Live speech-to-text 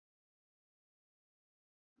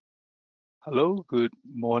Hello, good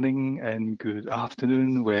morning and good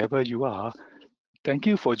afternoon, wherever you are. Thank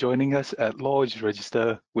you for joining us at Lloyd's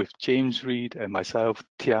Register with James Reid and myself,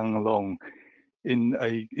 Tiang Long, in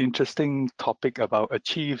an interesting topic about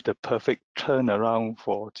achieve the perfect turnaround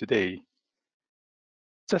for today.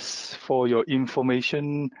 Just for your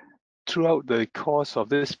information, throughout the course of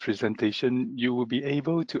this presentation, you will be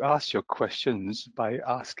able to ask your questions by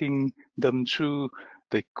asking them through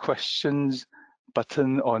the questions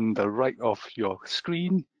button on the right of your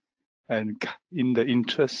screen. And in the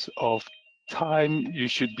interest of time, you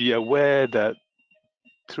should be aware that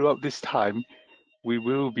throughout this time, we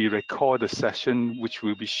will be record a session which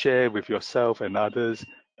will be shared with yourself and others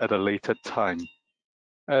at a later time.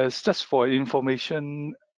 As just for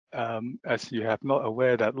information, as you have not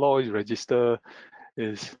aware that Lloyd's Register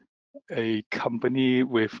is a company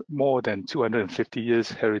with more than 250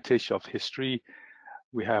 years heritage of history.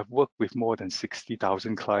 We have worked with more than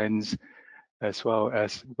 60,000 clients, as well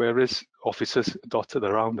as various offices dotted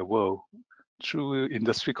around the world. Through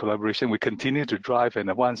industry collaboration, we continue to drive and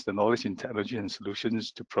advance the knowledge in technology and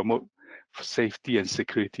solutions to promote safety and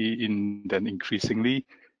security in an increasingly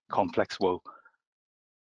complex world.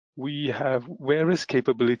 We have various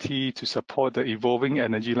capability to support the evolving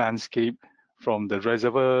energy landscape from the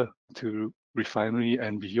reservoir to refinery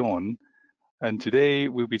and beyond. And today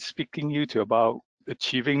we'll be speaking you to about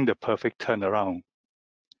achieving the perfect turnaround.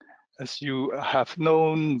 As you have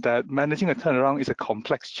known that managing a turnaround is a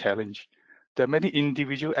complex challenge. There are many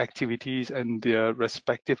individual activities and their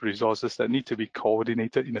respective resources that need to be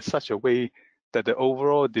coordinated in such a way that the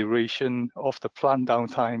overall duration of the plant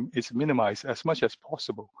downtime is minimized as much as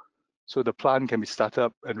possible, so the plant can be started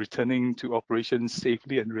up and returning to operations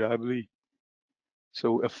safely and reliably.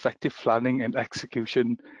 So effective planning and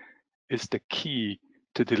execution is the key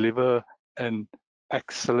to deliver an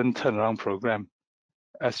excellent turnaround program.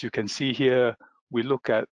 As you can see here, we look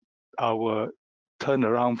at our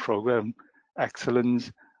turnaround program excellence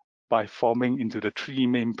by forming into the three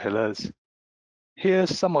main pillars.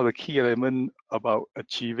 Here's some of the key elements about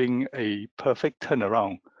achieving a perfect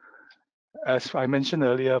turnaround. As I mentioned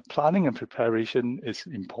earlier, planning and preparation is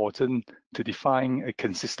important to define a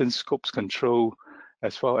consistent scopes control,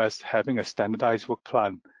 as well as having a standardized work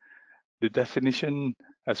plan. The definition,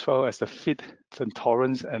 as well as the fit and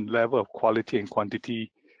tolerance and level of quality and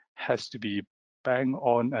quantity, has to be bang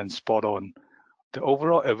on and spot on. The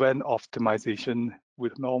overall event optimization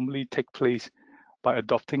would normally take place by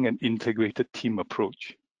adopting an integrated team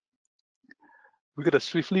approach. We're going to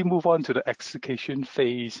swiftly move on to the execution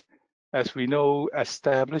phase. As we know,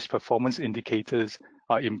 established performance indicators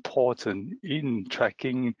are important in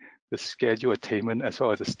tracking the schedule attainment as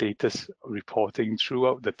well as the status reporting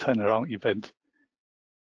throughout the turnaround event.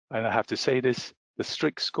 And I have to say this, the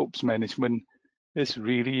strict scopes management is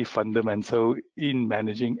really fundamental in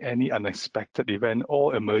managing any unexpected event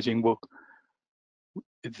or emerging work.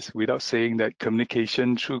 It's without saying that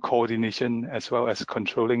communication through coordination as well as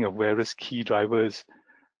controlling of various key drivers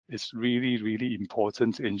is really, really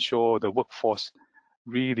important to ensure the workforce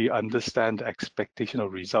really understand the expectation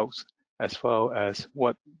of results as well as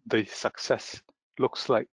what the success looks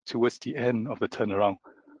like towards the end of the turnaround.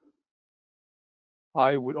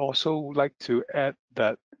 I would also like to add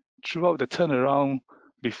that throughout the turnaround,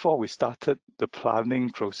 before we started the planning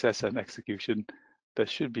process and execution, there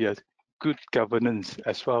should be a good governance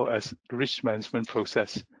as well as risk management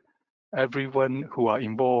process. Everyone who are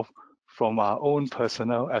involved, from our own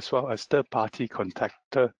personnel as well as third-party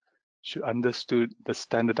contractor, should understood the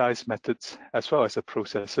standardized methods as well as the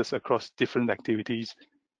processes across different activities,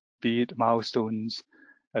 be it milestones,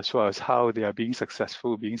 as well as how they are being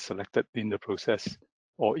successful, being selected in the process,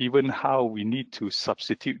 or even how we need to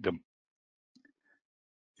substitute them.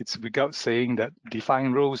 It's without saying that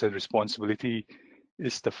defined roles and responsibility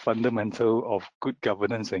is the fundamental of good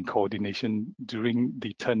governance and coordination during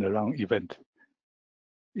the turnaround event.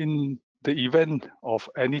 In the event of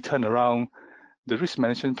any turnaround, the risk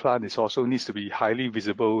management plan is also needs to be highly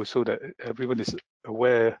visible so that everyone is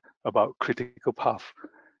aware about critical path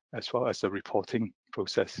as well as the reporting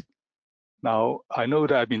process. Now, I know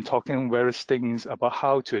that I've been talking various things about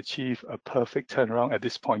how to achieve a perfect turnaround at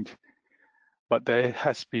this point, but there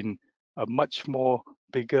has been a much more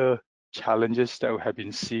bigger challenges that we have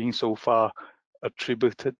been seeing so far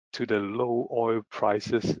attributed to the low oil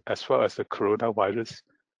prices as well as the coronavirus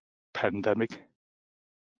pandemic.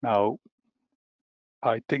 Now,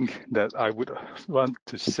 I think that I would want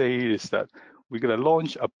to say is that we're going to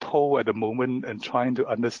launch a poll at the moment and trying to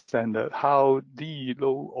understand that how the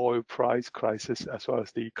low oil price crisis as well as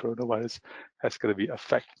the coronavirus has going to be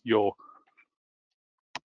affect your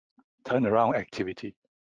turnaround activity.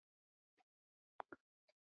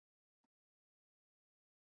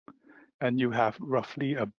 and you have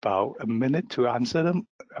roughly about a minute to answer them.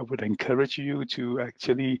 I would encourage you to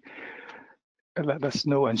actually let us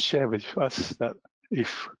know and share with us that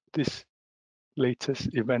if this latest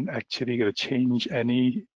event actually going to change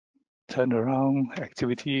any turnaround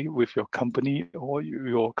activity with your company or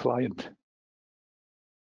your client.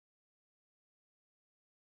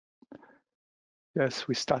 Yes,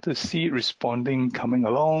 we start to see responding coming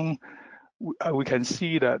along. We can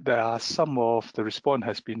see that there are some of the response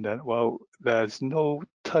has been that, well, there's no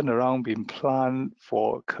turnaround being planned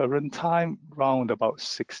for current time, round about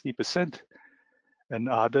 60%, and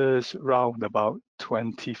others round about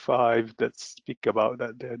 25 that speak about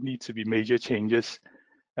that there needs to be major changes,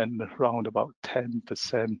 and around about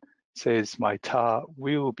 10% says my TAR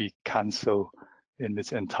will be cancelled in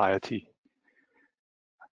its entirety.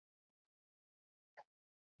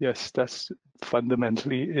 Yes, that's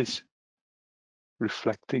fundamentally is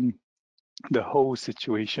reflecting the whole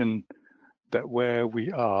situation that where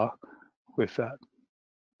we are with that.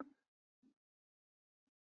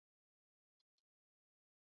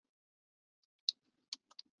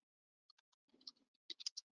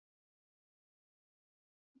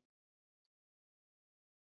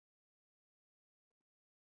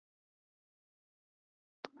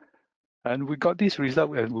 And we got this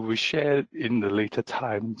result and we will share in the later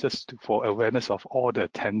time just for awareness of all the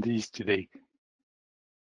attendees today.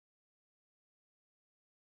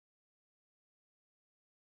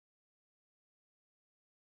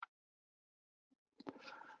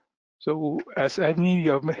 So as any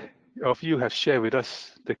of you have shared with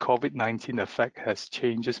us, the COVID-19 effect has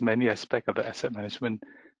changed many aspects of the asset management,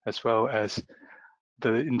 as well as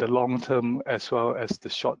in the long term, as well as the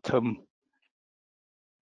short term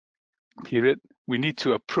period. We need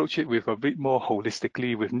to approach it with a bit more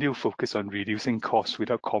holistically, with new focus on reducing costs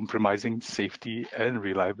without compromising safety and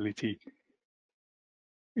reliability.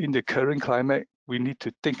 In the current climate, we need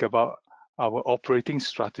to think about our operating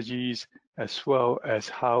strategies as well as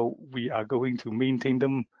how we are going to maintain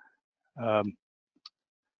them.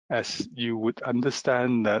 As you would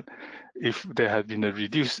understand that if there had been a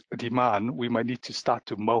reduced demand, we might need to start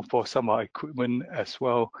to mothball some of our equipment as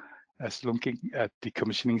well as looking at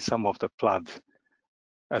decommissioning some of the plant.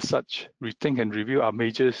 As such, rethink and review our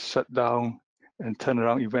major shutdown and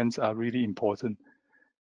turnaround events are really important.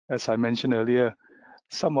 As I mentioned earlier,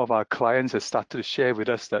 some of our clients have started to share with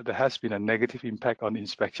us that there has been a negative impact on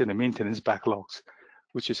inspection and maintenance backlogs,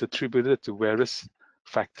 which is attributed to various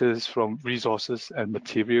factors from resources and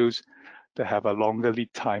materials that have a longer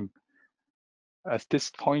lead time. At this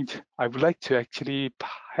point, I would like to actually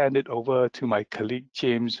hand it over to my colleague,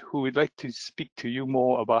 James, who would like to speak to you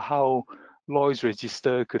more about how Lloyd's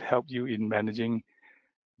Register could help you in managing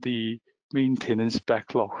the maintenance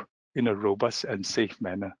backlog in a robust and safe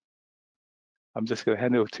manner. I'm just going to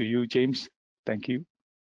hand it over to you, James. Thank you.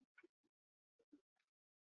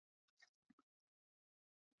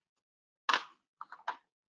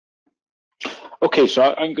 Okay,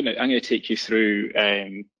 so I'm going to take you through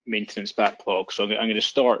maintenance backlog. So I'm going to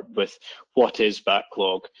start with what is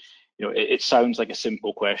backlog. You know, it sounds like a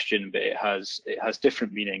simple question, but it has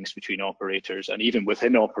different meanings between operators, and even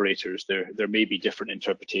within operators, there may be different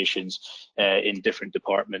interpretations in different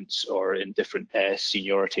departments or in different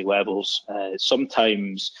seniority levels.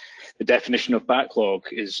 Sometimes the definition of backlog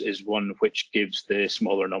is one which gives the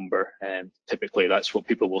smaller number, and typically that's what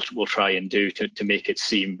people will try and do to make it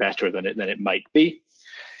seem better than it might be.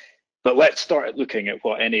 But let's start looking at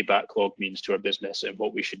what any backlog means to our business and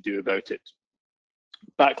what we should do about it.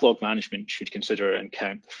 Backlog management should consider and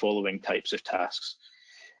count the following types of tasks: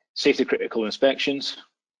 safety critical inspections,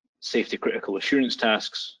 safety critical assurance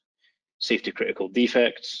tasks, safety critical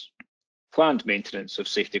defects, planned maintenance of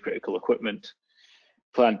safety critical equipment,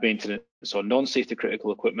 planned maintenance on non-safety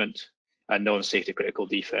critical equipment, and non-safety critical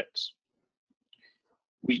defects.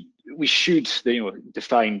 We should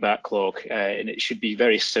define backlog, and it should be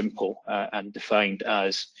very simple and defined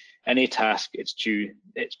as any task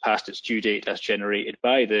it's past its due date as generated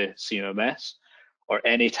by the CMMS, or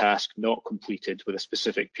any task not completed with a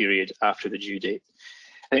specific period after the due date.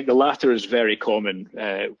 I think the latter is very common,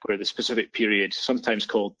 where the specific period, sometimes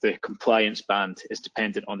called the compliance band, is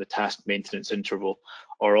dependent on the task maintenance interval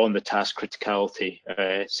or on the task criticality,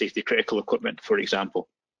 safety critical equipment, for example.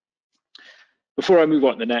 Before I move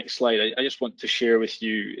on to the next slide, I just want to share with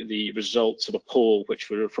you the results of a poll, which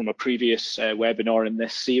were from a previous webinar in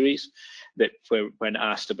this series, that when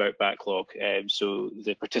asked about backlog. So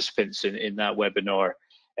the participants in that webinar,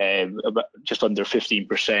 about just under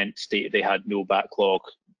 15% stated they had no backlog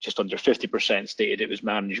just under 50% stated it was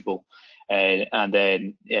manageable, and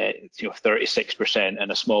then 36%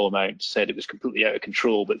 and a small amount said it was completely out of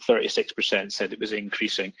control, but 36% said it was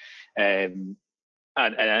increasing, and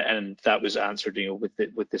that was answered,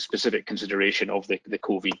 with the specific consideration of the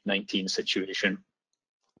COVID-19 situation.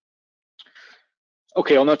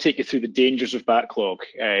 Okay, I'll now take you through the dangers of backlog.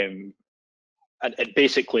 And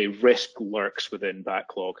basically, risk lurks within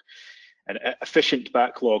backlog. And efficient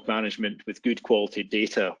backlog management with good quality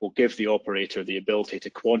data will give the operator the ability to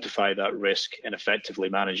quantify that risk and effectively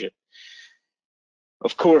manage it.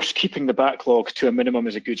 Of course, keeping the backlog to a minimum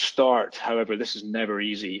is a good start. However, this is never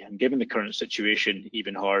easy, and given the current situation,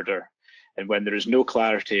 even harder. And when there is no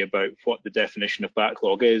clarity about what the definition of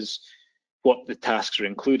backlog is, what the tasks are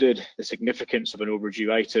included, the significance of an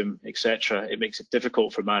overdue item, etc., it makes it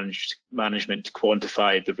difficult for management to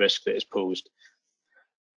quantify the risk that is posed.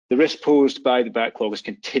 The risk posed by the backlog is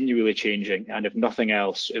continually changing, and if nothing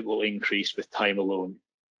else, it will increase with time alone.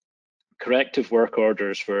 Corrective work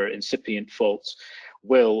orders for incipient faults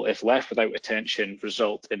will, if left without attention,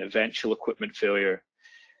 result in eventual equipment failure.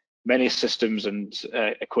 Many systems and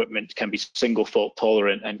equipment can be single fault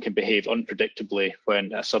tolerant and can behave unpredictably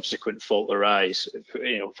when a subsequent fault arises.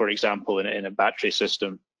 For example, in a battery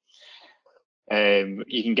system.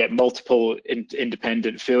 You can get multiple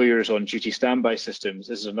independent failures on duty standby systems.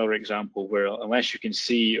 This is another example where, unless you can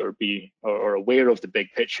see or be aware of the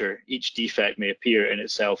big picture, each defect may appear in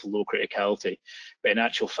itself low criticality, but in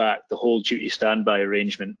actual fact, the whole duty standby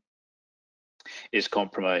arrangement is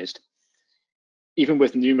compromised. Even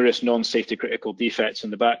with numerous non-safety critical defects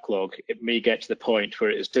in the backlog, it may get to the point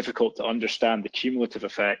where it is difficult to understand the cumulative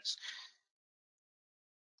effects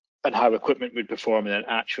and how equipment would perform in an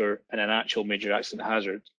actual major accident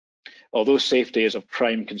hazard. Although safety is of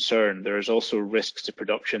prime concern, there is also risks to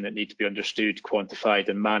production that need to be understood, quantified,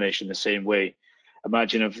 and managed in the same way.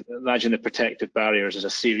 Imagine the protective barriers as a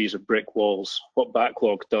series of brick walls. What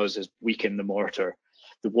backlog does is weaken the mortar.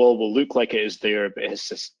 The wall will look like it is there, but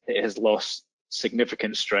it has lost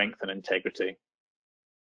significant strength and integrity.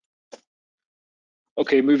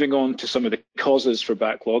 Okay, moving on to some of the causes for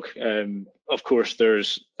backlog. Of course,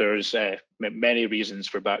 there's many reasons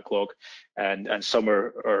for backlog, and some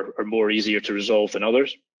are more easier to resolve than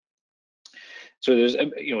others. So there's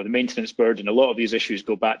the maintenance burden. A lot of these issues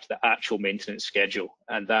go back to the actual maintenance schedule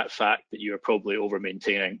and that fact that you are probably over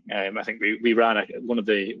maintaining. I think we ran one of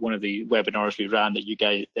the webinars we ran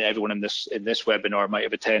that everyone in this webinar might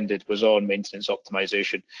have attended was on maintenance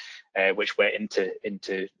optimization, which went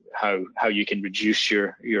into how you can reduce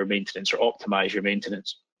your maintenance or optimize your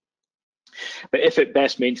maintenance. But if at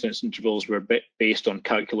best maintenance intervals were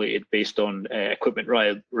calculated based on equipment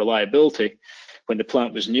reliability, when the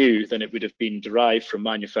plant was new, then it would have been derived from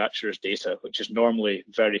manufacturer's data, which is normally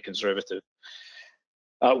very conservative.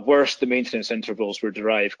 At worst, the maintenance intervals were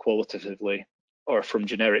derived qualitatively or from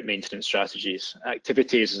generic maintenance strategies.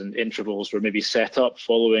 Activities and intervals were maybe set up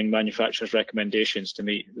following manufacturer's recommendations to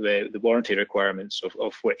meet the warranty requirements,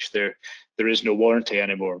 of which there is no warranty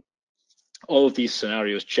anymore. All of these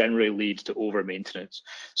scenarios generally lead to over maintenance,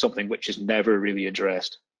 something which is never really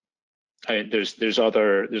addressed. There's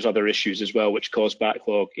other issues as well which cause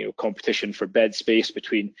backlog. Competition for bed space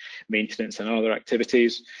between maintenance and other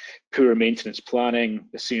activities, poor maintenance planning,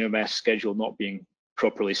 the CMS schedule not being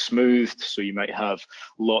properly smoothed, so you might have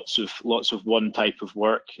lots of one type of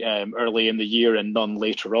work early in the year and none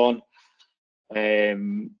later on.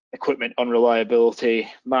 Equipment unreliability,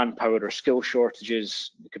 manpower or skill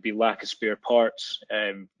shortages. It could be lack of spare parts,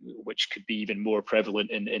 which could be even more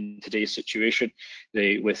prevalent in today's situation,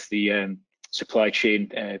 with the supply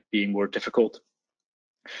chain being more difficult.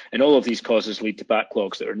 And all of these causes lead to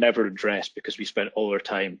backlogs that are never addressed because we spent all our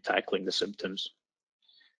time tackling the symptoms.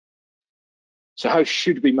 So how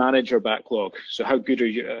should we manage our backlog? So how good are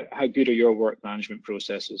your work management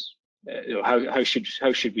processes? How should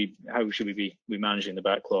we be managing the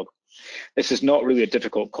backlog? This is not really a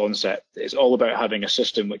difficult concept. It's all about having a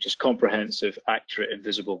system which is comprehensive, accurate, and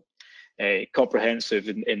visible. Comprehensive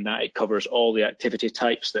in that it covers all the activity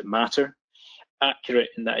types that matter. Accurate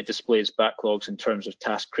in that it displays backlogs in terms of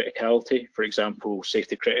task criticality. For example,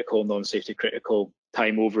 safety critical, non-safety critical,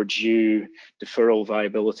 time overdue, deferral,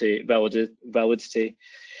 viability, validity,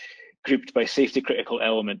 grouped by safety critical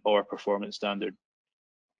element or performance standard.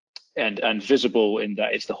 And visible in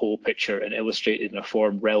that it's the whole picture and illustrated in a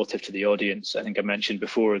form relative to the audience. I think I mentioned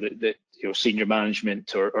before that senior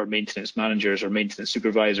management or maintenance managers or maintenance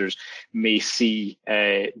supervisors may see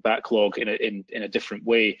backlog in a different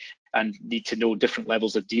way and need to know different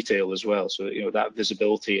levels of detail as well. So that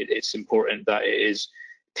visibility, it's important that it is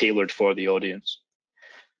tailored for the audience.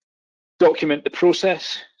 Document the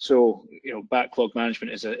process. So, backlog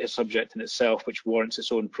management is a subject in itself which warrants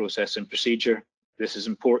its own process and procedure. This is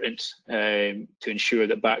important to ensure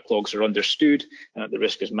that backlogs are understood and that the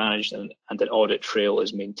risk is managed and that audit trail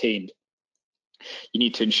is maintained. You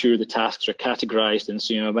need to ensure the tasks are categorized in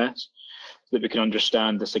CMMS so that we can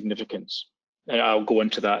understand the significance. And I'll go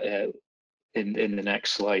into that in the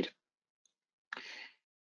next slide.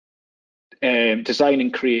 Design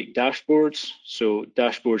and create dashboards. So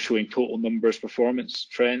dashboards showing total numbers, performance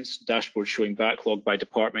trends. Dashboards showing backlog by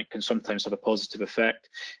department can sometimes have a positive effect,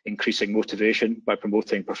 increasing motivation by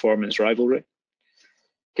promoting performance rivalry.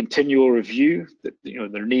 Continual review.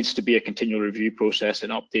 There needs to be a continual review process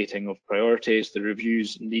and updating of priorities. The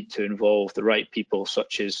reviews need to involve the right people,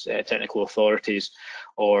 such as technical authorities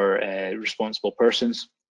or responsible persons.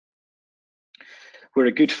 Where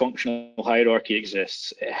a good functional hierarchy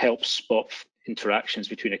exists, it helps spot interactions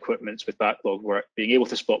between equipments with backlog work, being able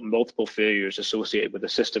to spot multiple failures associated with a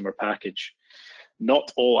system or package. Not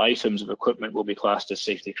all items of equipment will be classed as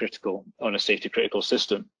safety critical on a safety critical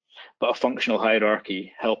system, but a functional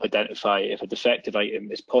hierarchy help identify if a defective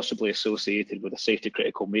item is possibly associated with a safety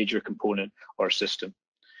critical major component or system.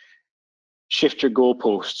 Shift your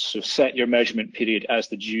goalposts, so set your measurement period as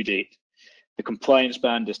the due date. The compliance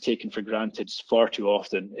band is taken for granted far too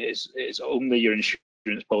often. It's only your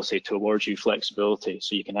insurance policy to award you flexibility,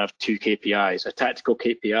 so you can have two KPIs, a tactical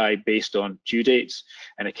KPI based on due dates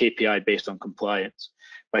and a KPI based on compliance.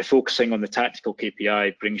 By focusing on the tactical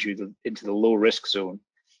KPI brings you into the low risk zone.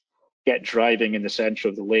 Get driving in the center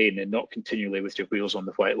of the lane and not continually with your wheels on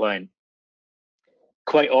the white line.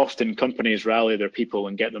 Quite often, companies rally their people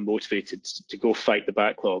and get them motivated to go fight the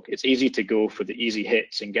backlog. It's easy to go for the easy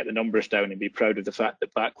hits and get the numbers down and be proud of the fact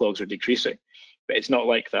that backlogs are decreasing, but it's not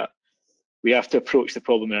like that. We have to approach the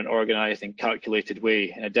problem in an organized and calculated way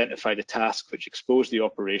and identify the tasks which expose the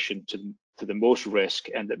operation to the most risk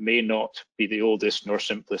and that may not be the oldest nor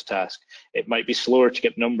simplest task. It might be slower to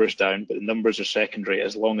get numbers down, but the numbers are secondary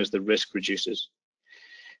as long as the risk reduces.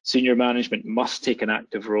 Senior management must take an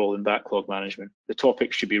active role in backlog management. The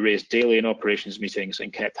topic should be raised daily in operations meetings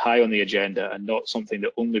and kept high on the agenda and not something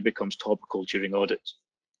that only becomes topical during audits.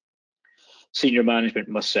 Senior management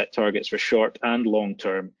must set targets for short and long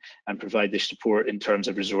term and provide the support in terms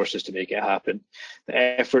of resources to make it happen. The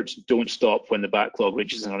efforts don't stop when the backlog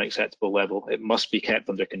reaches an unacceptable level. It must be kept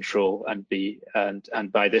under control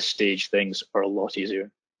and by this stage things are a lot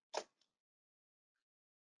easier.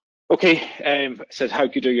 Okay, said how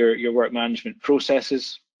good are your work management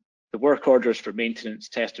processes? The work orders for maintenance,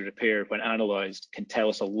 test, or repair, when analysed, can tell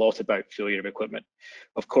us a lot about failure of equipment.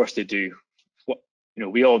 Of course they do.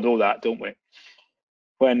 We all know that, don't we?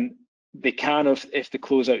 When they can, if the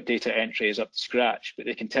closeout data entry is up to scratch, but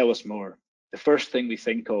they can tell us more. The first thing we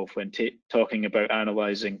think of when talking about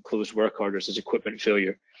analysing closed work orders is equipment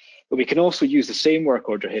failure. But we can also use the same work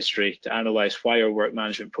order history to analyse why our work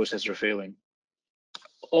management processes are failing.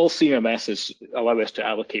 All CMSs allow us to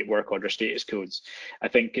allocate work order status codes. I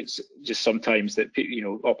think it's just sometimes that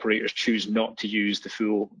operators choose not to use the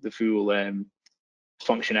full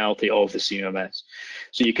functionality of the CMS.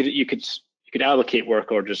 So you could allocate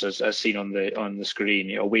work orders as seen on the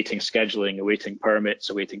screen. Awaiting scheduling, awaiting permits,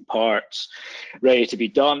 awaiting parts, ready to be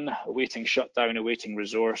done, awaiting shutdown, awaiting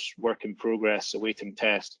resource, work in progress, awaiting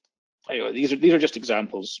test. These are just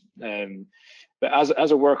examples. But as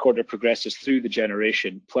a work order progresses through the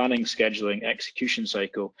generation, planning, scheduling, execution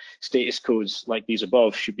cycle, status codes like these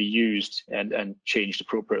above should be used and changed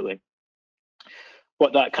appropriately.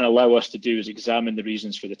 What that can allow us to do is examine the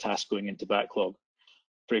reasons for the task going into backlog.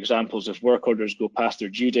 For examples, if work orders go past their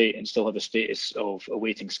due date and still have a status of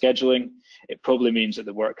awaiting scheduling, it probably means that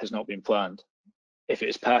the work has not been planned. If it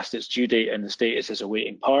is past its due date and the status is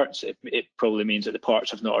awaiting parts, it probably means that the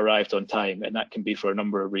parts have not arrived on time, and that can be for a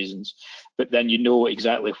number of reasons. But then you know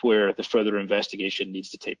exactly where the further investigation needs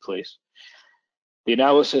to take place. The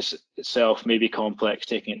analysis itself may be complex,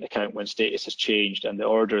 taking into account when status has changed and the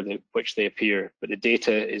order which they appear, but the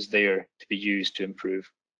data is there to be used to improve.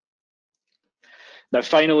 Now,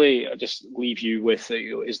 finally, I'll just leave you with,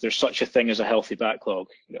 is there such a thing as a healthy backlog?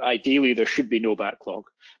 Ideally, there should be no backlog,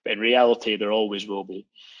 but in reality, there always will be.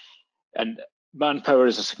 And manpower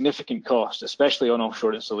is a significant cost, especially on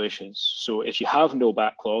offshore installations. So if you have no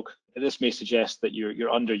backlog, this may suggest that you're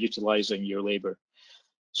underutilizing your labor.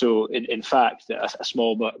 So in fact, a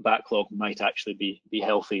small backlog might actually be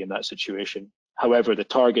healthy in that situation. However, the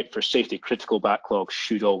target for safety critical backlog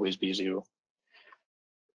should always be 0.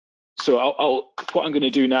 So what I'm going to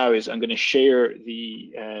do now is I'm going to share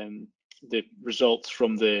the results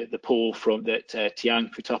from the poll that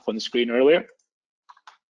Tiang put up on the screen earlier.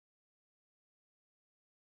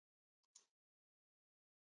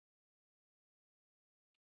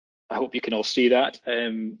 I hope you can all see that.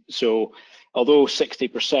 So although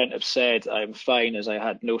 60% have said I'm fine as I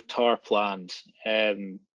had no TAR planned,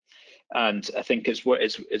 and I think it's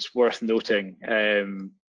worth noting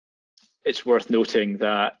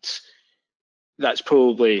that that's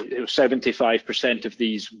probably 75% of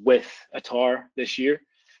these with a TAR this year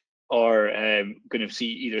are going to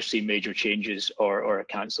see major changes or a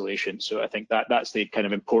cancellation. So I think that's the kind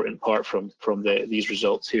of important part from these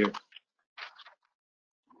results here.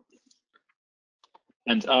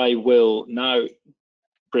 And I will now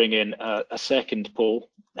bring in a second poll,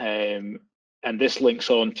 and this links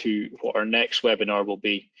on to what our next webinar will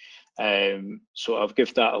be. So I'll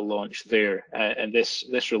give that a launch there, and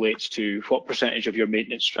this relates to what percentage of your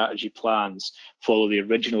maintenance strategy plans follow the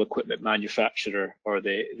original equipment manufacturer or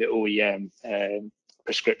the OEM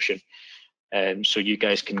prescription. So you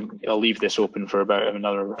guys can, I'll leave this open for about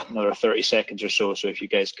another 30 seconds or so. So if you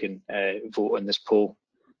guys can vote on this poll.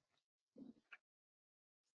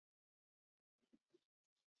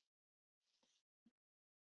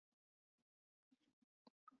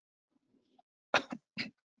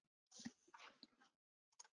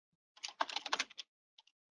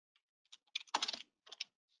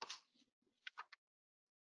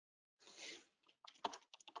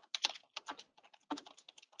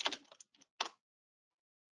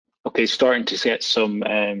 Okay, starting to get some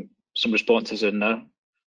responses in now.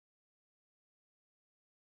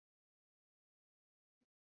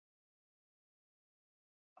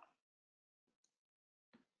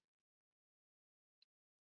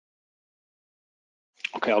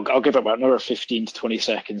 Okay, I'll give it about another 15 to 20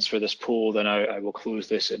 seconds for this poll, then I will close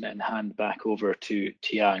this and hand back over to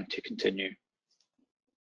Tiang to continue.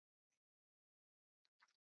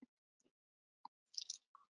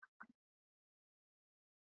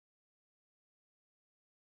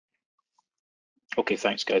 Okay,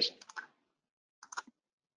 thanks, guys.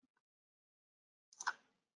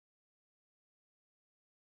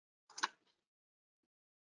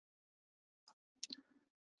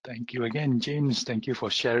 Thank you again, James. Thank you for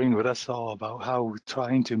sharing with us all about how we're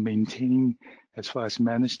trying to maintain as far as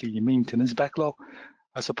manage the maintenance backlog.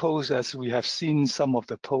 I suppose as we have seen some of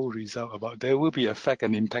the poll result about there will be effect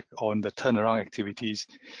and impact on the turnaround activities.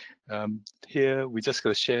 Here, we're just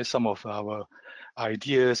going to share some of our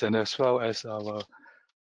ideas and as well as our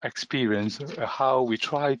experience, how we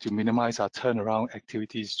try to minimize our turnaround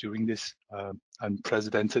activities during this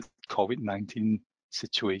unprecedented COVID-19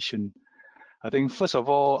 situation. I think first of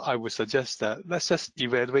all, I would suggest that let's just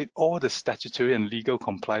evaluate all the statutory and legal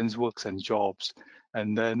compliance works and jobs,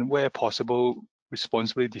 and then where possible,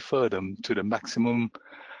 responsibly defer them to the maximum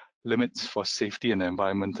limits for safety and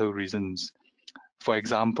environmental reasons. For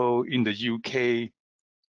example, in the UK,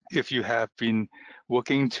 if you have been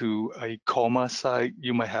working to a coma site,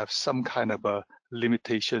 you might have some kind of a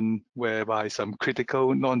limitation whereby some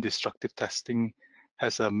critical non-destructive testing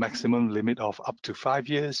has a maximum limit of up to 5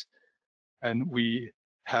 years. And we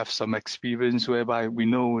have some experience whereby we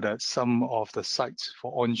know that some of the sites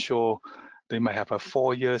for onshore, they might have a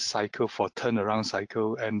 4-year cycle for turnaround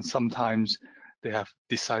cycle, and sometimes they have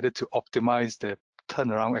decided to optimize their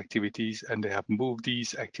turnaround activities and they have moved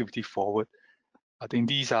these activities forward. I think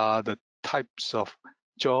these are the types of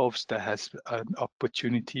jobs that has an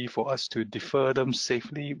opportunity for us to defer them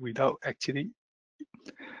safely without actually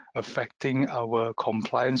affecting our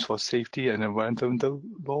compliance for safety and environmental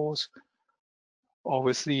laws.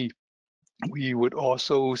 Obviously, we would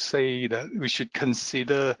also say that we should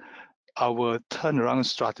consider our turnaround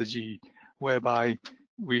strategy, whereby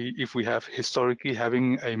if we have historically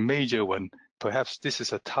having a major one, perhaps this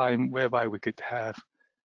is a time whereby we could have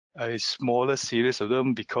a smaller series of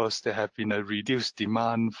them because there have been a reduced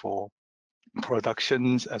demand for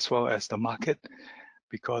productions as well as the market,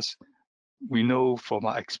 because we know from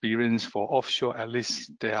our experience for offshore, at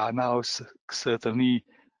least there are now certainly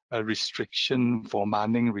a restriction for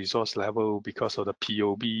manning resource level because of the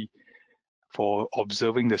POB for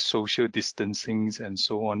observing the social distancing and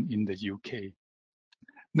so on in the UK.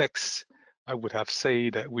 Next, I would have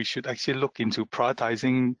said that we should actually look into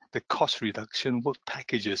prioritizing the cost reduction work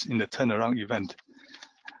packages in the turnaround event.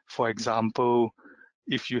 For example,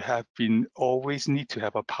 if you have been always need to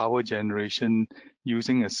have a power generation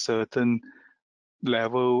using a certain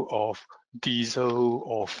level of diesel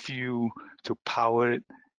or fuel to power it,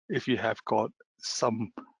 if you have got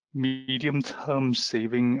some medium-term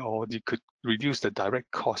saving, or you could reduce the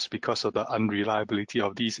direct cost because of the unreliability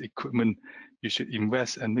of these equipment, you should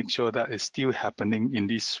invest and make sure that is still happening in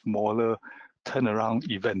this smaller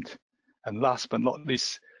turnaround event. And last but not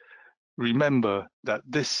least, remember that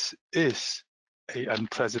this is an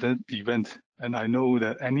unprecedented event, and I know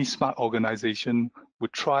that any smart organization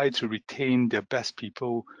would try to retain their best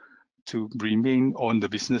people to remain on the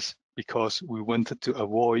business, because we wanted to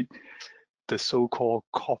avoid the so-called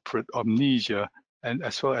corporate amnesia, and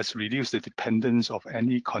as well as reduce the dependence of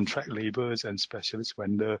any contract laborers and specialist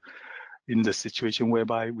vendor in the situation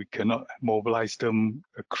whereby we cannot mobilize them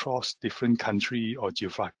across different country or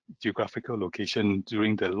geographical location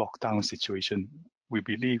during the lockdown situation. We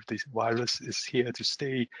believe this virus is here to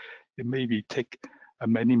stay. It maybe take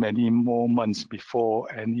many more months before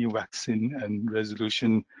any vaccine and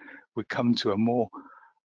resolution will come to a more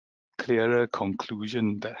clearer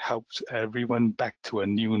conclusion that helps everyone back to a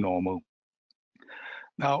new normal.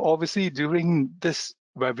 Now, obviously, during this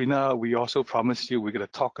webinar, we also promised you we're going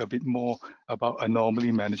to talk a bit more about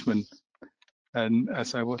anomaly management. And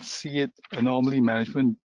as I would see it, anomaly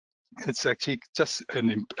management, it's actually just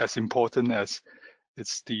as important as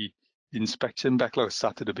it's the inspection backlog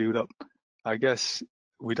started to build up. I guess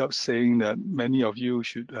without saying that, many of you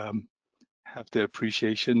should have the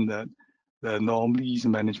appreciation that the anomalies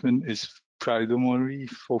management is primarily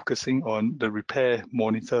focusing on the repair,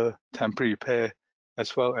 monitor, temporary repair,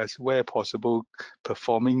 as well as, where possible,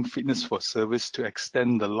 performing fitness for service to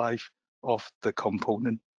extend the life of the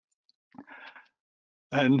component.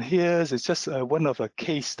 And here's just one of a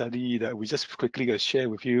case study that we just quickly going to share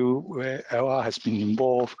with you, where LR has been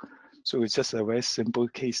involved. So it's just a very simple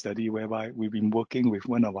case study whereby we've been working with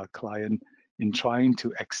one of our clients in trying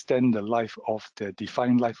to extend the life of the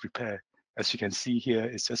defined life repair. As you can see here,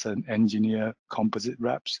 it's just an engineer composite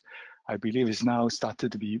wraps. I believe it's now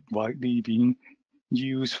started to be widely being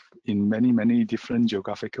used in many different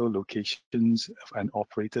geographical locations and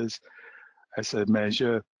operators as a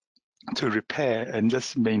measure to repair and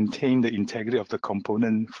just maintain the integrity of the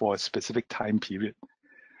component for a specific time period.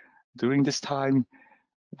 During this time,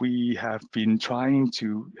 we have been trying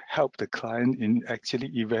to help the client in actually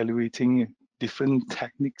evaluating different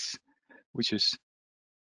techniques, which is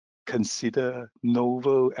considered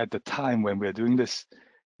novel at the time when we're doing this,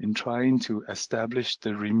 in trying to establish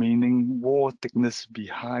the remaining wall thickness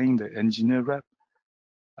behind the engineer wrap.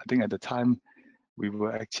 I think at the time, we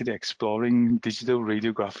were actually exploring digital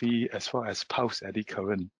radiography as well as pulse eddy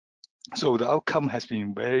current. So the outcome has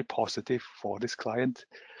been very positive for this client.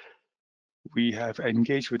 We have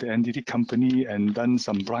engaged with the NDT company and done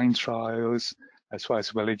some blind trials, as well as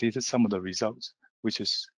validated some of the results, which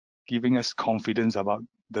is giving us confidence about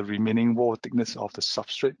the remaining wall thickness of the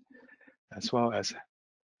substrate, as well as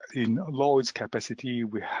in Lloyd's capacity,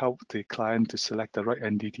 we help the client to select the right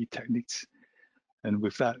NDT techniques. And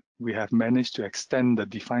with that, we have managed to extend the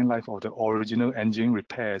defined life of the original engineering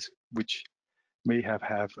repairs, which may have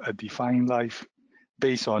a defined life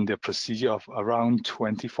based on the procedure of around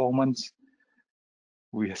 24 months.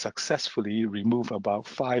 We have successfully removed about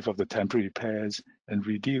 5 of the temporary repairs and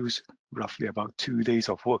reduced roughly about 2 days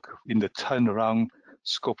of work in the turnaround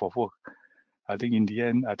scope of work. I think in the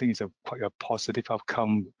end, I think it's quite a positive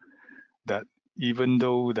outcome, that even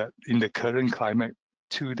though that in the current climate,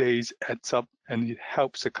 2 days adds up and it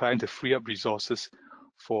helps the client to free up resources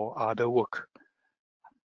for other work.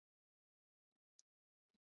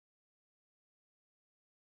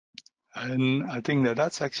 And I think that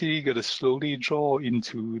that's actually going to slowly draw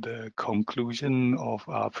into the conclusion of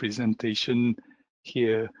our presentation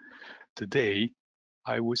here today.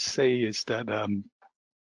 I would say is that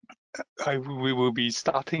we will be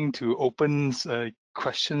starting to open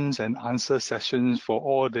questions and answer sessions for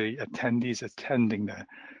all the attendees attending there.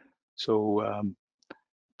 So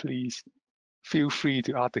please feel free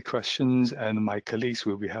to ask the questions, and my colleagues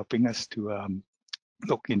will be helping us to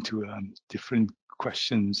look into different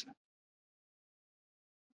questions.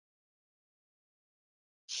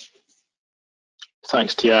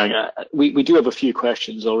 Thanks, Tiang. We do have a few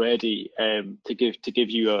questions already to give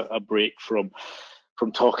you a break from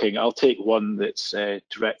talking. I'll take one that's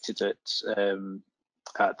directed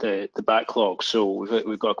at the backlog. So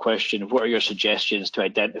we've got a question: what are your suggestions to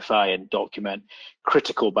identify and document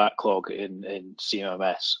critical backlog in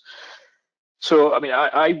CMMS? So, I mean,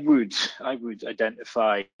 I would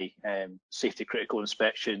identify safety critical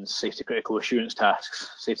inspections, safety critical assurance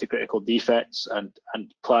tasks, safety critical defects, and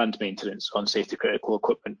planned maintenance on safety critical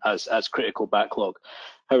equipment as critical backlog.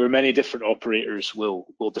 However, many different operators will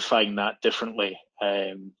define that differently,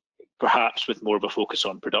 perhaps with more of a focus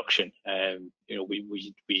on production. You know,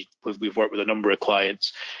 we've worked with a number of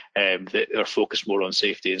clients that are focused more on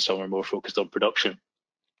safety, and some are more focused on production.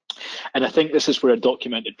 And I think this is where a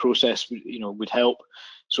documented process, you know, would help.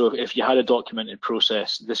 So if you had a documented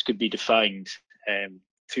process, this could be defined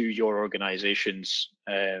to your organization's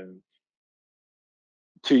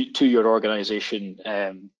to your organization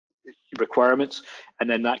requirements, and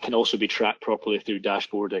then that can also be tracked properly through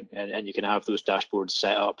dashboarding, and you can have those dashboards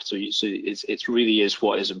set up. So it really is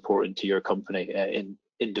what is important to your company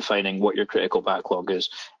in defining what your critical backlog is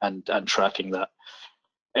and tracking that.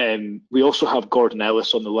 We also have Gordon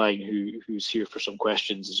Ellis on the line who's here for some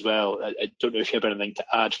questions as well. I don't know if you have anything to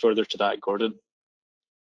add further to that, Gordon.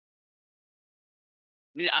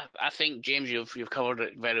 Yeah, I think, James, you've covered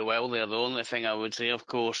it very well there. The only thing I would say, of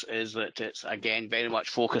course, is that it's, again, very much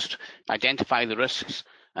focused. Identify the risks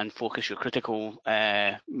and focus your critical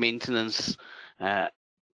maintenance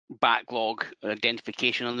backlog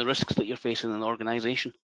identification on the risks that you're facing in the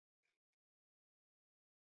organisation.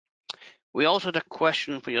 We also had a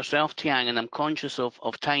question for yourself, Tiang, and I'm conscious of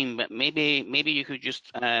time, but maybe you could just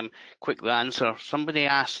quickly answer. Somebody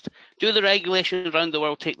asked, do the regulations around the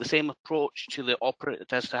world take the same approach to the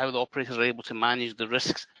as to how the operators are able to manage the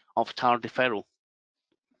risks of TAR deferral?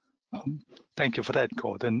 Thank you for that,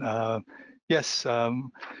 Gordon. Yes,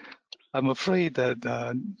 I'm afraid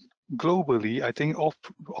that globally, I think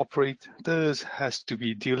operators has to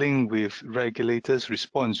be dealing with regulators'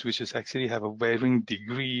 response, which is actually have a varying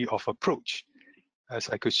degree of approach. As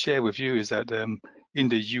I could share with you is that in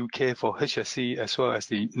the UK for HSE, as well as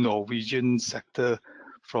the Norwegian sector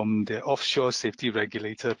from the offshore safety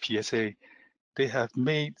regulator, PSA, they have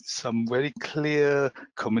made some very clear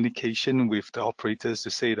communication with the operators to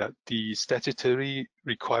say that the statutory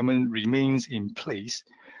requirement remains in place.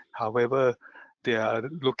 However, they are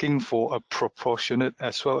looking for a proportionate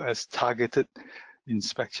as well as targeted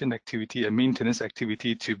inspection activity and maintenance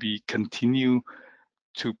activity to be continue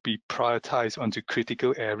to be prioritized onto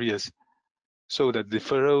critical areas. So the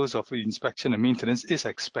deferrals of the inspection and maintenance is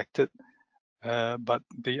expected, but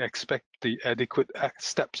they expect the adequate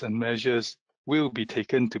steps and measures will be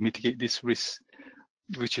taken to mitigate this risk,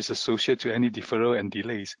 which is associated to any deferral and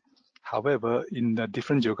delays. However, in the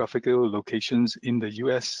different geographical locations in the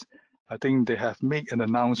US, I think they have made an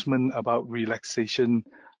announcement about relaxation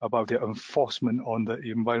about their enforcement on the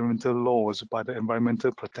environmental laws by the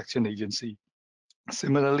Environmental Protection Agency.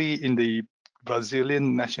 Similarly, in the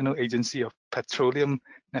Brazilian National Agency of Petroleum,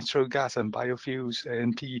 Natural Gas and Biofuels,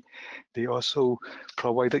 ANP, they also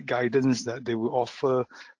provided guidance that they will offer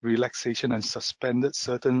relaxation and suspended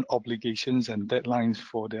certain obligations and deadlines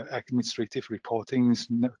for their administrative reportings,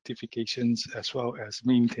 notifications, as well as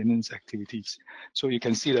maintenance activities. So you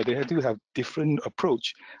can see that they do have different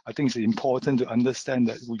approach. I think it's important to understand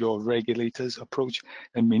that your regulators approach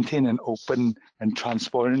and maintain an open and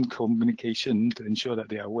transparent communication to ensure that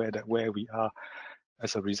they are aware that where we are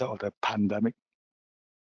as a result of the pandemic.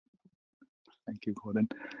 Thank you, Gordon.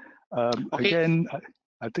 Okay. Again,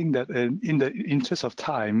 I think that in the interest of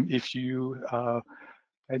time, if you,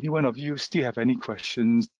 any one of you still have any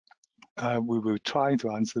questions, we will try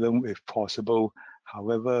to answer them if possible.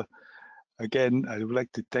 However, again, I would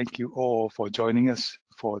like to thank you all for joining us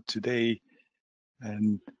for today.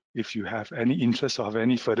 And if you have any interest or have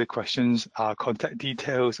any further questions, our contact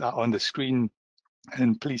details are on the screen.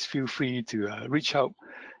 And please feel free to reach out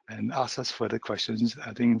and ask us further questions.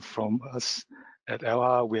 I think from us at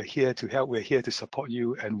LR, we're here to help, we're here to support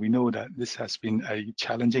you. And we know that this has been a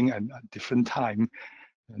challenging and a different time.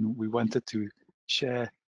 And we wanted to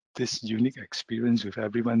share this unique experience with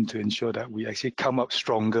everyone to ensure that we actually come up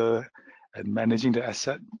stronger and managing the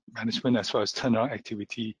asset management as well as turnaround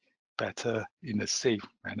activity better in a safe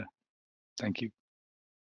manner. Thank you.